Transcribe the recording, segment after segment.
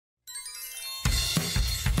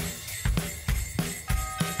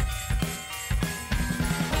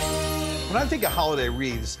When I think of holiday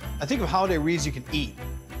wreaths, I think of holiday wreaths you can eat,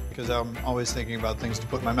 because I'm always thinking about things to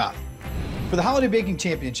put in my mouth. For the Holiday Baking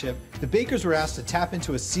Championship, the bakers were asked to tap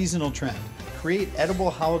into a seasonal trend, create edible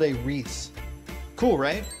holiday wreaths. Cool,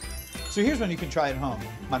 right? So here's one you can try at home.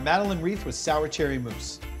 My Madeleine Wreath with sour cherry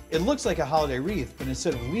mousse. It looks like a holiday wreath, but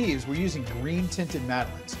instead of leaves, we're using green tinted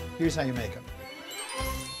madeleines. Here's how you make them.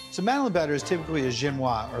 So Madeleine batter is typically a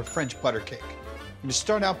genoise, or a French butter cake. You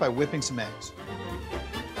start out by whipping some eggs.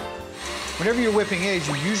 Whenever you're whipping eggs,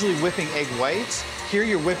 you're usually whipping egg whites. Here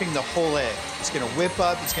you're whipping the whole egg. It's gonna whip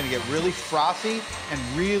up, it's gonna get really frothy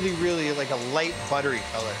and really, really like a light buttery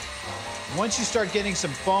color. Once you start getting some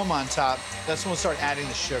foam on top, that's when we'll start adding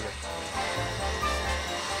the sugar.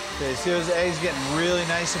 Okay, see those eggs getting really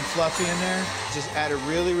nice and fluffy in there? Just add it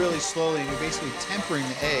really, really slowly, and you're basically tempering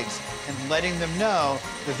the eggs and letting them know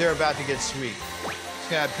that they're about to get sweet. Just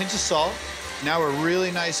gonna add a pinch of salt. Now we're really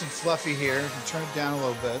nice and fluffy here. You can turn it down a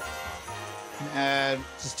little bit. Add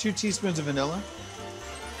just 2 teaspoons of vanilla.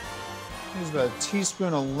 Here's about a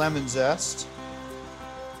teaspoon of lemon zest.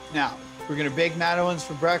 Now, if we're gonna bake madeleines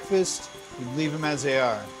for breakfast, we leave them as they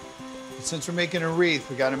are. But since we're making a wreath,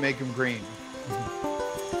 we gotta make them green.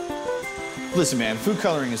 Listen, man, food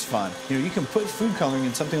coloring is fun. You know, you can put food coloring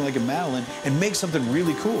in something like a madeleine and make something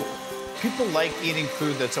really cool. People like eating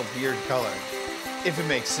food that's a weird color, if it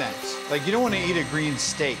makes sense. Like, you don't wanna eat a green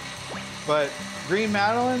steak, but green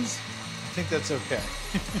madeleines, I think that's okay.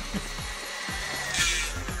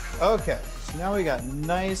 Okay, so now we got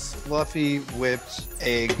nice, fluffy, whipped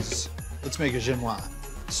eggs. Let's make a genoise.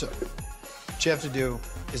 So, what you have to do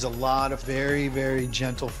is a lot of very, very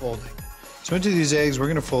gentle folding. So into these eggs, we're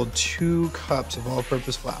gonna fold 2 cups of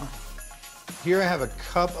all-purpose flour. Here I have a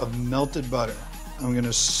cup of melted butter. I'm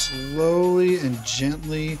gonna slowly and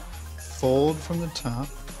gently fold from the top.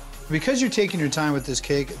 Because you're taking your time with this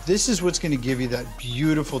cake, this is what's gonna give you that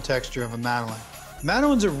beautiful texture of a madeleine.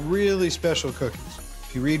 Madeleines are really special cookies.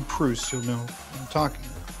 If you read Proust, you'll know what I'm talking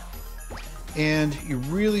about. And you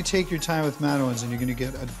really take your time with madeleines and you're gonna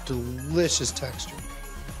get a delicious texture.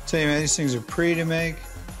 I tell you, man, these things are pretty to make,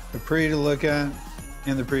 they're pretty to look at,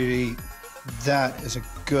 and they're pretty to eat. That is a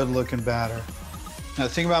good looking batter. Now the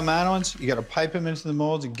thing about madeleines, you gotta pipe them into the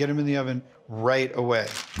molds and get them in the oven right away.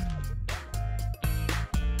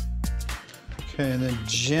 Okay, and then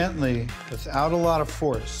gently, without a lot of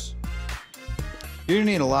force. You're gonna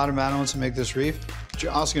need a lot of madeleines to make this wreath, but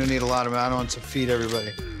you're also gonna need a lot of madeleines to feed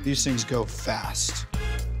everybody. These things go fast.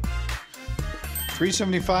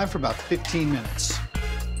 375 for about 15 minutes.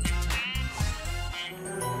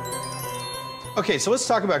 Okay, so let's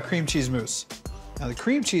talk about cream cheese mousse. Now the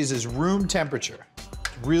cream cheese is room temperature.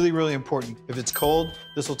 Really, really important. If it's cold,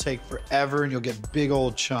 this will take forever and you'll get big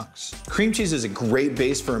old chunks. Cream cheese is a great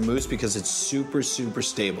base for a mousse because it's super, super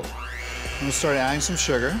stable. We'll start adding some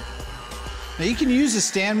sugar. Now you can use a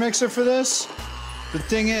stand mixer for this. The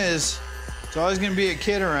thing is, there's always gonna be a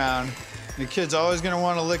kid around. And the kid's always gonna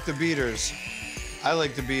wanna lick the beaters. I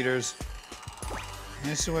like the beaters.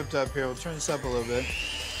 Nice and whipped up here. We'll turn this up a little bit.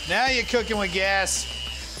 Now you're cooking with gas.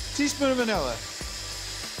 Teaspoon of vanilla.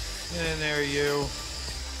 Get in there, you.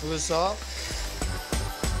 A little salt.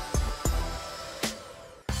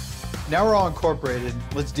 Now we're all incorporated,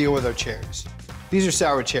 let's deal with our cherries. These are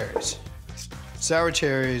sour cherries. Sour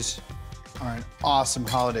cherries are an awesome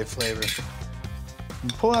holiday flavor. I'm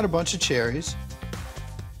gonna pull out a bunch of cherries,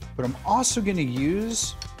 but I'm also gonna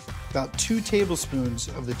use about 2 tablespoons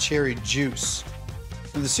of the cherry juice.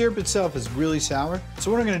 And the syrup itself is really sour, so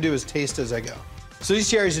what I'm gonna do is taste as I go. So these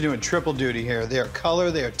cherries are doing triple duty here. They are color,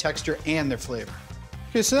 they are texture, and their flavor.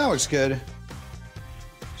 Okay, so that looks good.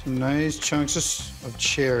 Some nice chunks of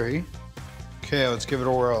cherry. Okay, let's give it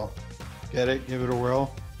a whirl. Get it? Give it a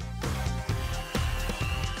whirl.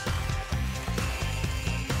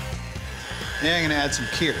 And I'm gonna add some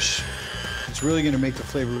kirsch. It's really gonna make the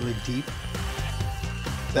flavor really deep.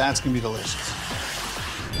 That's gonna be delicious.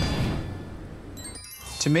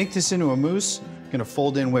 To make this into a mousse, I'm gonna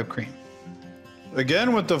fold in whipped cream.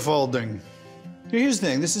 Again with the folding. Here's the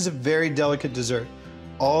thing, this is a very delicate dessert.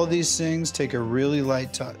 All these things take a really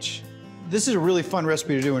light touch. This is a really fun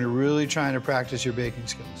recipe to do when you're really trying to practice your baking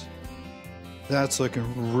skills. That's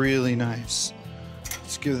looking really nice.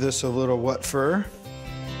 Let's give this a little what for.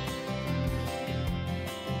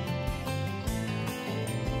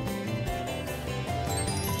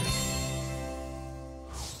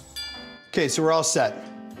 Okay, so we're all set.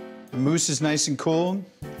 The mousse is nice and cool.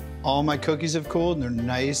 All my cookies have cooled and they're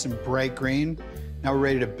nice and bright green. Now we're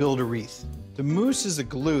ready to build a wreath. The mousse is the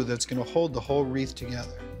glue that's gonna hold the whole wreath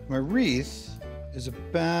together. My wreath is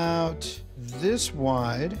about this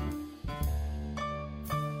wide.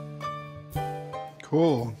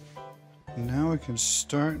 Cool. Now we can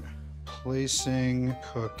start placing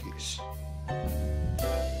cookies.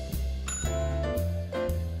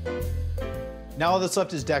 Now all that's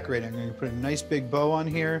left is decorating. I'm gonna put a nice big bow on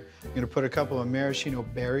here. I'm gonna put a couple of maraschino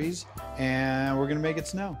berries, and we're gonna make it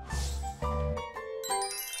snow.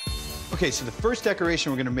 Okay, so the first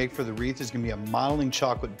decoration we're gonna make for the wreath is gonna be a modeling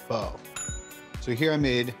chocolate bow. So here I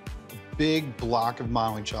made a big block of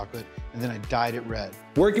modeling chocolate, and then I dyed it red.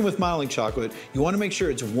 Working with modeling chocolate, you want to make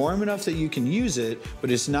sure it's warm enough that you can use it,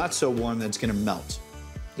 but it's not so warm that it's going to melt.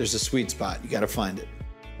 There's a sweet spot. You got to find it.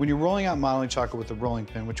 When you're rolling out modeling chocolate with a rolling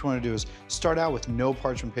pin, what you want to do is start out with no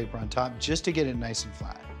parchment paper on top just to get it nice and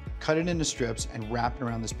flat. Cut it into strips and wrap it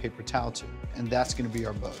around this paper towel tube, and that's going to be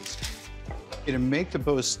our bows. To make the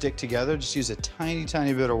bows stick together, just use a tiny,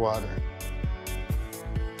 tiny bit of water.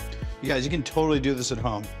 You guys, you can totally do this at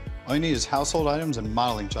home. All you need is household items and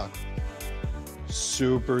modeling chocolate.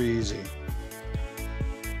 Super easy.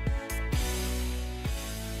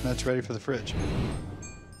 That's ready for the fridge.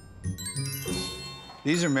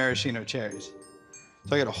 These are maraschino cherries.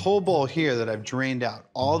 So I got a whole bowl here that I've drained out.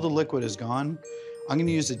 All the liquid is gone. I'm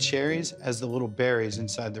gonna use the cherries as the little berries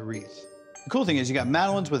inside the wreath. The cool thing is you got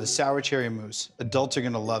Madeleine's with a sour cherry mousse. Adults are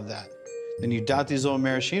gonna love that. Then you dot these little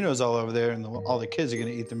maraschinos all over there, and all the kids are gonna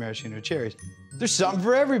eat the maraschino cherries. There's something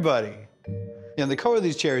for everybody. Yeah, the color of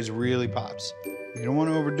these cherries really pops. You don't want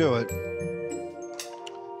to overdo it.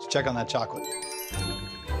 Let's check on that chocolate.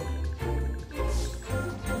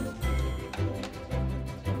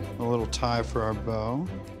 A little tie for our bow.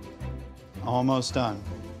 Almost done.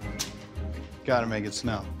 Gotta make it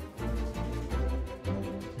snow.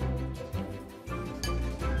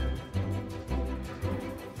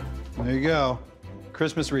 There you go,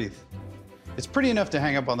 Christmas wreath. It's pretty enough to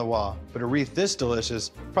hang up on the wall, but a wreath this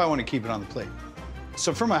delicious, probably want to keep it on the plate.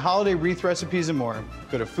 So for my holiday wreath recipes and more,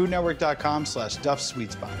 go to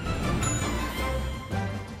foodnetwork.com/DuffSweetSpot.